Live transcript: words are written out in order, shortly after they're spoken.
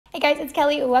Hey guys, it's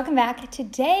Kelly. Welcome back.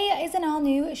 Today is an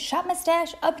all-new Shop My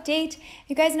Stash update.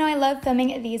 You guys know I love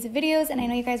filming these videos and I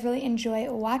know you guys really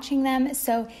enjoy watching them.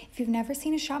 So if you've never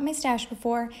seen a Shop My Stash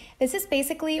before, this is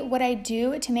basically what I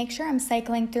do to make sure I'm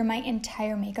cycling through my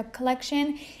entire makeup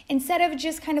collection. Instead of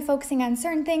just kind of focusing on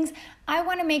certain things, I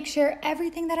want to make sure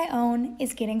everything that I own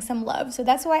is getting some love. So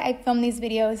that's why I film these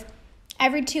videos.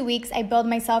 Every 2 weeks, I build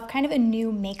myself kind of a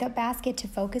new makeup basket to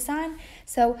focus on.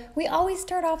 So we always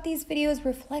start off these videos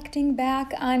reflecting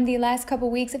back on the last couple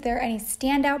weeks, if there are any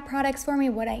standout products for me,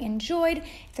 what I enjoyed,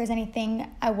 if there's anything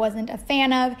I wasn't a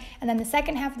fan of. And then the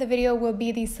second half of the video will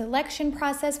be the selection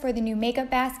process for the new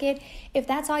makeup basket. If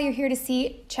that's all you're here to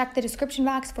see, check the description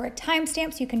box for a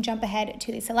timestamp so you can jump ahead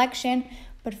to the selection.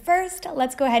 But first,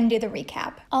 let's go ahead and do the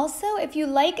recap. Also, if you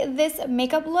like this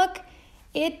makeup look,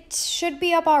 it should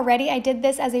be up already. I did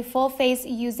this as a full face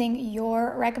using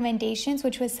your recommendations,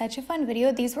 which was such a fun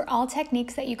video. These were all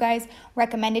techniques that you guys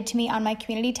recommended to me on my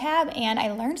community tab, and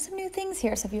I learned some new things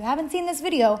here. So if you haven't seen this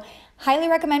video, highly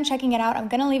recommend checking it out. I'm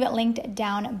gonna leave it linked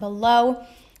down below.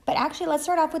 But actually, let's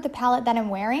start off with the palette that I'm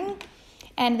wearing.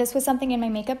 And this was something in my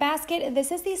makeup basket.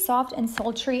 This is the Soft and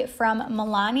Sultry from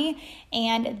Milani,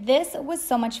 and this was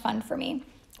so much fun for me.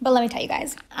 But let me tell you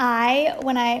guys,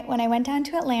 when I went down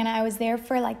to Atlanta, I was there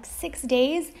for like 6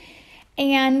 days,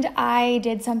 and I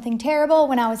did something terrible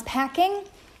when I was packing.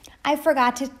 I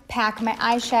forgot to pack my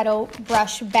eyeshadow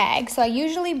brush bag. So I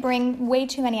usually bring way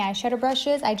too many eyeshadow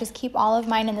brushes. I just keep all of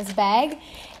mine in this bag,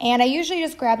 and I usually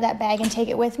just grab that bag and take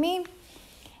it with me.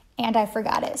 And I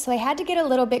forgot it. So I had to get a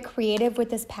little bit creative with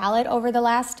this palette over the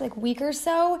last week or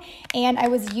so, and I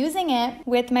was using it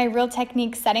with my Real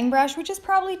Technique setting brush, which is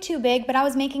probably too big, but I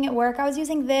was making it work. I was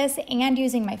using this and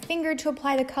using my finger to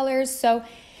apply the colors. So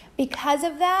because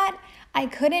of that, I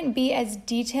couldn't be as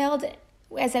detailed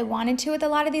as I wanted to with a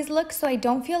lot of these looks, so I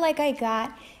don't feel like I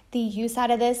got the use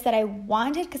out of this that I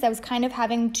wanted, because I was kind of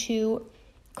having to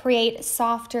create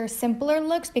softer, simpler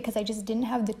looks because I just didn't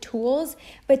have the tools.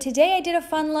 But today I did a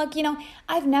fun look. You know,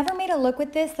 I've never made a look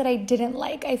with this that I didn't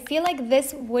like. I feel like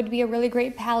this would be a really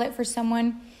great palette for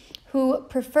someone who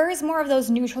prefers more of those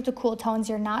neutral to cool tones.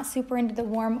 You're not super into the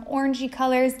warm orangey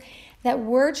colors that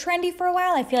were trendy for a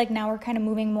while. I feel like now we're kind of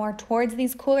moving more towards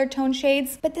these cooler tone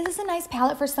shades. But this is a nice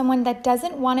palette for someone that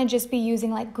doesn't want to just be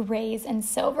using like grays and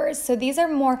silvers. So these are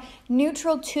more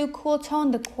neutral to cool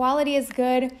tone. The quality is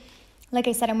good. Like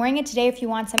I said, I'm wearing it today if you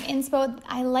want some inspo.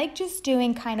 I like just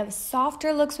doing kind of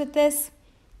softer looks with this.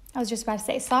 I was just about to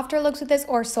say softer looks with this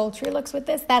or sultry looks with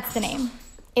this. That's the name.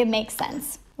 It makes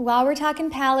sense. While we're talking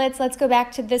palettes, let's go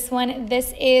back to this one.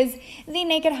 This is the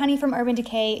Naked Honey from Urban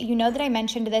Decay. You know that I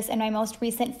mentioned this in my most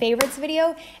recent favorites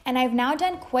video, and I've now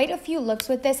done quite a few looks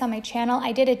with this on my channel.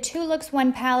 I did a 2 looks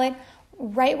 1 palette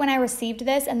right when I received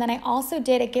this, and then I also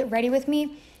did a Get Ready With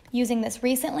Me using this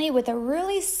recently with a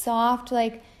really soft,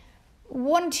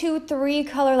 1, 2, 3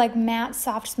 color matte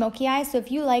soft smoky eye. So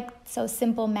if you like so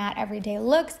simple matte everyday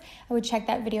looks, I would check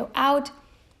that video out.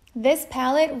 This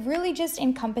palette really just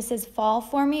encompasses fall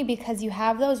for me because you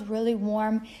have those really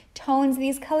warm tones.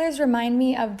 These colors remind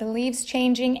me of the leaves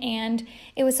changing, and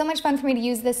it was so much fun for me to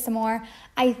use this some more.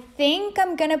 I think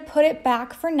I'm gonna put it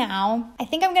back for now. I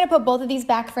think I'm gonna put both of these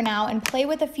back for now and play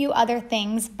with a few other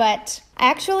things, but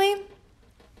actually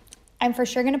I'm for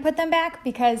sure gonna put them back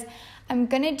because I'm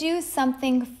gonna do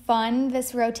something fun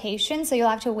this rotation, so you'll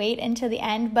have to wait until the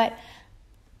end, but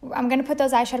I'm gonna put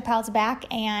those eyeshadow palettes back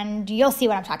and you'll see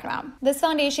what I'm talking about. This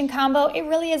foundation combo, it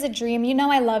really is a dream. You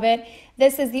know I love it.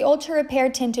 This is the Ultra Repair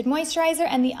Tinted Moisturizer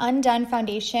and the Undone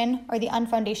Foundation, or the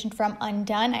Unfoundation from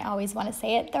Undone. I always wanna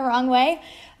say it the wrong way.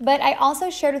 But I also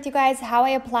shared with you guys how I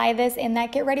apply this in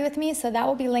that Get Ready With Me, so that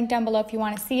will be linked down below if you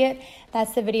wanna see it.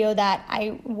 That's the video that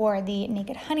I wore the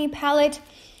Naked Honey palette.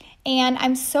 And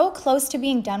I'm so close to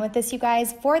being done with this, you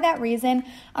guys. For that reason,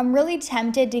 I'm really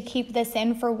tempted to keep this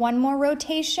in for one more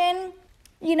rotation.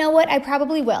 You know what? I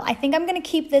probably will. I think I'm going to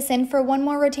keep this in for one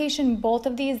more rotation, both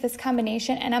of these, this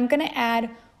combination, and I'm going to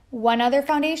add one other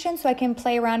foundation so I can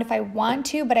play around if I want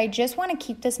to, but I just want to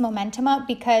keep this momentum up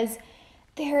because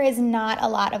there is not a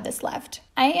lot of this left.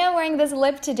 I am wearing this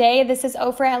lip today. This is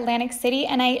Ofra Atlantic City,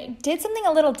 and I did something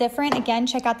a little different. Again,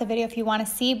 check out the video if you want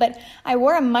to see, but I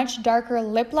wore a much darker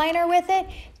lip liner with it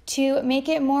to make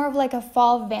it more of a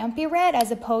fall vampy red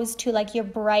as opposed to your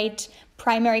bright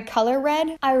primary color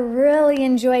red. I really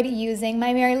enjoyed using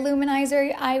my Mary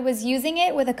Luminizer. I was using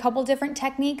it with a couple different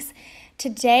techniques.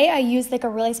 Today, I used a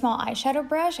really small eyeshadow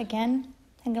brush. Again,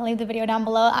 I'm gonna leave the video down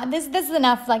below. This is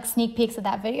enough sneak peeks of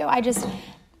that video. I just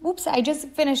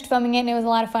finished filming it and it was a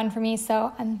lot of fun for me,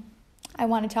 so I'm I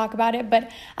want to talk about it,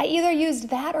 but I either used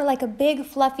that or like a big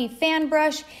fluffy fan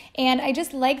brush, and I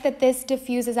just like that this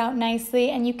diffuses out nicely,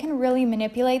 and you can really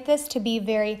manipulate this to be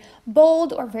very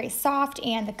bold or very soft,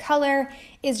 and the color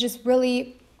is just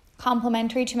really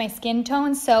complementary to my skin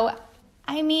tone. So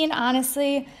I mean,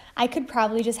 honestly, I could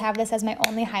probably just have this as my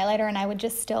only highlighter and I would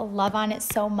just still love on it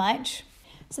so much.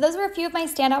 So those were a few of my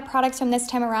standout products from this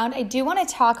time around. I do want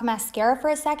to talk mascara for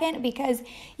a second because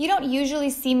you don't usually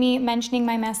see me mentioning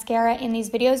my mascara in these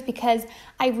videos because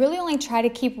I really only try to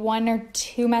keep 1 or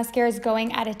 2 mascaras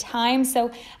going at a time.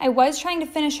 So I was trying to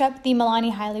finish up the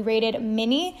Milani Highly Rated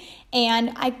Mini,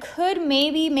 and I could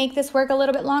maybe make this work a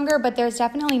little bit longer, but there's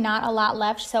definitely not a lot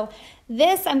left. So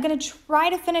this I'm going to try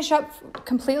to finish up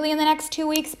completely in the next 2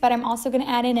 weeks, but I'm also going to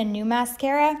add in a new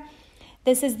mascara.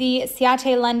 This is the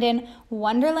Ciate London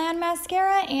Wonderland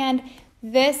mascara, and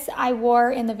this I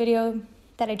wore in the video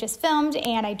that I just filmed,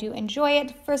 and I do enjoy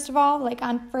it, first of all, like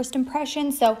on first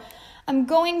impression. So I'm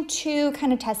going to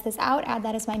kind of test this out, add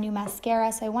that as my new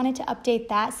mascara. So I wanted to update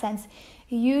that since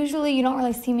usually you don't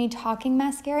really see me talking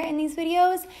mascara in these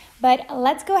videos, but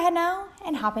let's go ahead now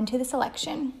and hop into the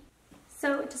selection.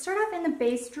 So to start off in the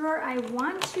base drawer, I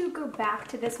want to go back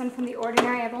to this one from The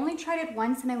Ordinary. I've only tried it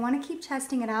once and I want to keep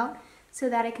testing it out so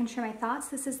that I can share my thoughts.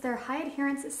 This is their High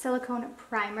Adherence Silicone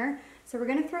Primer. So we're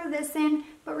gonna throw this in,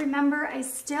 but remember, I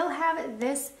still have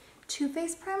this Too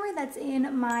Faced primer that's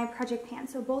in my project pan.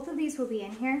 So both of these will be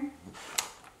in here.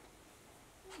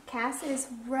 Cass is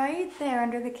right there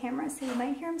under the camera, so you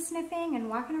might hear him sniffing and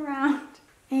walking around.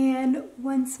 And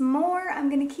once more, I'm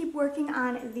gonna keep working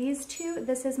on these two.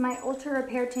 This is my Ultra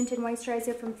Repair Tinted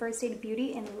Moisturizer from First Aid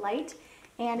Beauty in Light.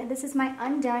 And this is my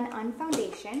Undone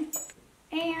Unfoundation.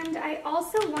 And I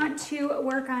also want to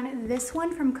work on this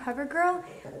one from CoverGirl.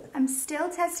 I'm still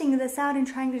testing this out and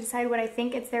trying to decide what I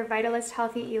think. It's their Vitalist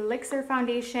Healthy Elixir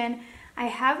Foundation. I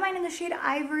have mine in the shade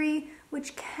Ivory,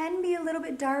 which can be a little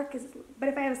bit dark, but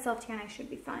if I have a self-tan, I should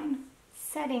be fine.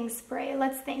 Setting spray,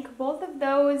 let's think. Both of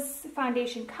those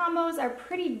foundation combos are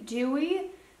pretty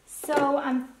dewy, so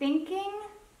I'm thinking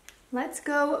let's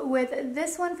go with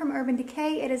this one from Urban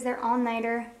Decay. It is their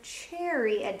All-Nighter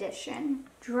Cherry Edition.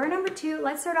 Drawer number 2,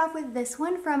 let's start off with this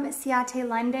one from Ciate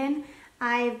London.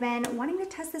 I've been wanting to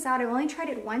test this out. I've only tried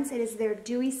it once. It is their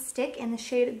Dewy Stick in the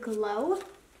shade Glow.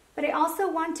 But I also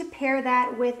want to pair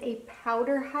that with a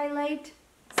powder highlight.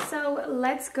 So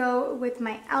let's go with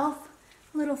my e.l.f.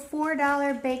 little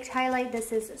 $4 baked highlight.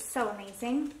 This is so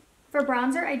amazing. For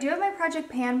bronzer, I do have my Project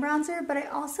Pan bronzer, but I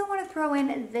also want to throw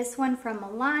in this one from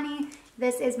Milani.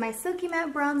 This is my Silky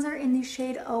Matte bronzer in the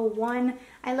shade 01.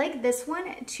 I like this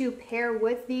one to pair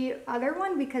with the other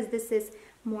one because this is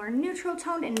more neutral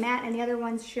toned and matte, and the other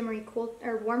one's shimmery cool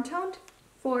or warm toned.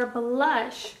 For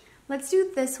blush, let's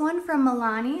do this one from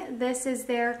Milani. This is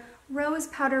their Rose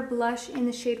Powder Blush in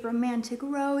the shade Romantic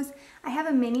Rose. I have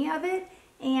a mini of it,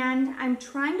 and I'm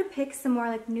trying to pick some more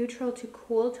like neutral to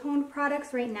cool toned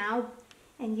products right now,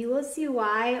 and you will see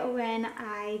why when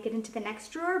I get into the next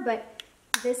drawer, but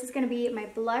this is going to be my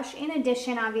blush in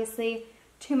addition, obviously,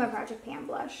 to my Project Pan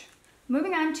blush.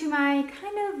 Moving on to my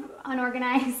kind of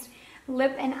unorganized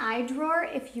lip and eye drawer.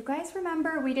 If you guys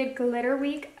remember, we did Glitter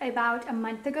Week about a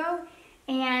month ago,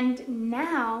 and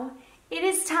now it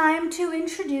is time to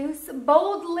introduce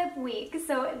Bold Lip Week.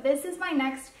 So this is my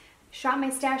next Shop My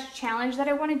Stash challenge that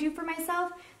I want to do for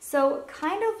myself. So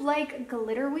kind of like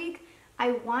Glitter Week,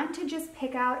 I want to just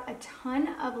pick out a ton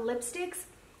of lipsticks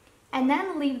and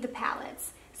then leave the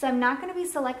palettes. So I'm not going to be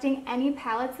selecting any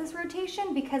palettes this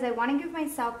rotation because I want to give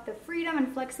myself the freedom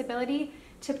and flexibility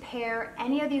to pair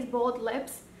any of these bold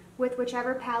lips with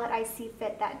whichever palette I see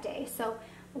fit that day. So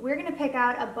we're going to pick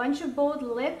out a bunch of bold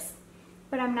lips,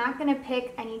 but I'm not going to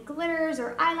pick any glitters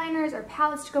or eyeliners or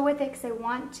palettes to go with it because I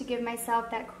want to give myself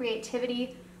that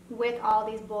creativity with all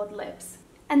these bold lips.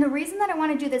 And the reason that I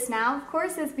want to do this now, of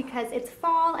course, is because it's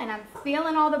fall and I'm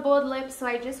feeling all the bold lips, so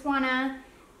I just want to,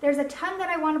 there's a ton that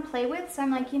I want to play with, so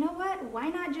I'm like, you know what, why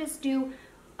not just do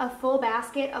a full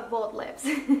basket of bold lips?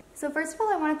 So first of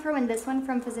all, I want to throw in this one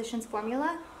from Physicians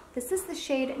Formula. This is the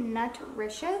shade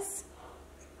Nutritious.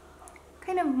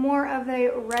 Kind of more of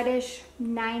a reddish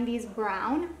 90s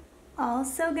brown.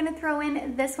 Also gonna throw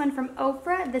in this one from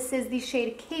Ofra. This is the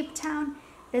shade Cape Town.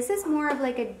 This is more of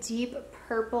like a deep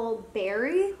purple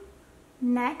berry.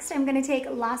 Next, I'm gonna take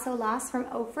Lasso Lost from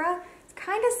Ofra. It's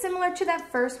kind of similar to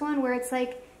that first one where it's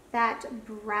like that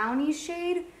brownie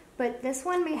shade, but this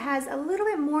one has a little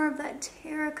bit more of that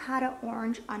terracotta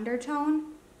orange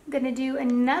undertone. I'm gonna do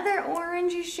another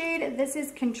orangey shade. This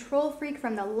is Control Freak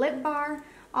from the Lip Bar.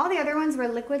 All the other ones were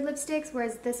liquid lipsticks,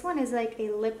 whereas this one is like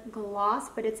a lip gloss,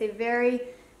 but it's a very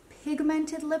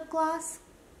pigmented lip gloss.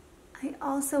 I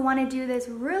also want to do this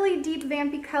really deep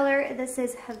vampy color. This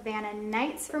is Havana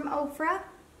Nights from Ofra.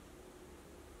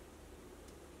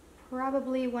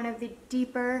 Probably one of the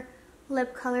deeper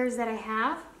lip colors that I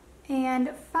have.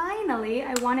 And finally,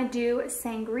 I want to do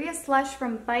Sangria Slush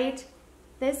from Bite.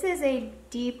 This is a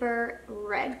deeper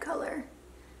red color.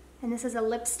 And this is a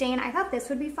lip stain. I thought this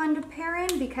would be fun to pair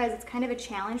in because it's kind of a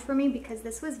challenge for me because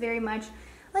this was very much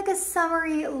like a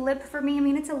summery lip for me. I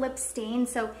mean, it's a lip stain,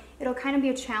 so it'll kind of be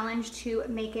a challenge to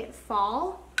make it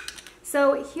fall.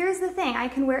 So here's the thing, I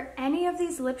can wear any of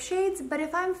these lip shades, but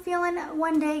if I'm feeling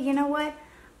one day, you know what,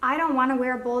 I don't want to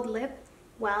wear a bold lip,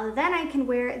 well, then I can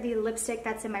wear the lipstick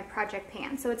that's in my project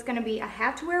pan. So it's gonna be, I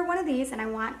have to wear one of these, and I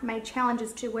want my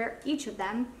challenges to wear each of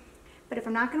them. But if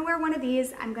I'm not gonna wear one of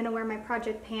these, I'm gonna wear my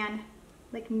project pan,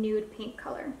 like nude pink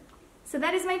color. So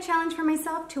that is my challenge for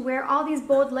myself, to wear all these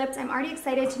bold lips. I'm already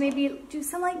excited to maybe do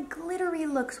some like glittery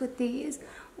looks with these,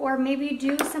 or maybe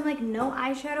do some like no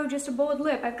eyeshadow, just a bold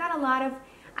lip. I've got a lot of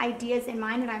ideas in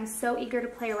mind and I'm so eager to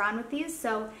play around with these.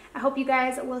 So I hope you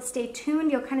guys will stay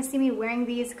tuned. You'll kind of see me wearing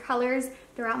these colors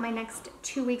throughout my next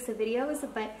 2 weeks of videos,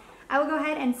 but I will go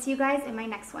ahead and see you guys in my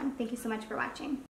next one. Thank you so much for watching.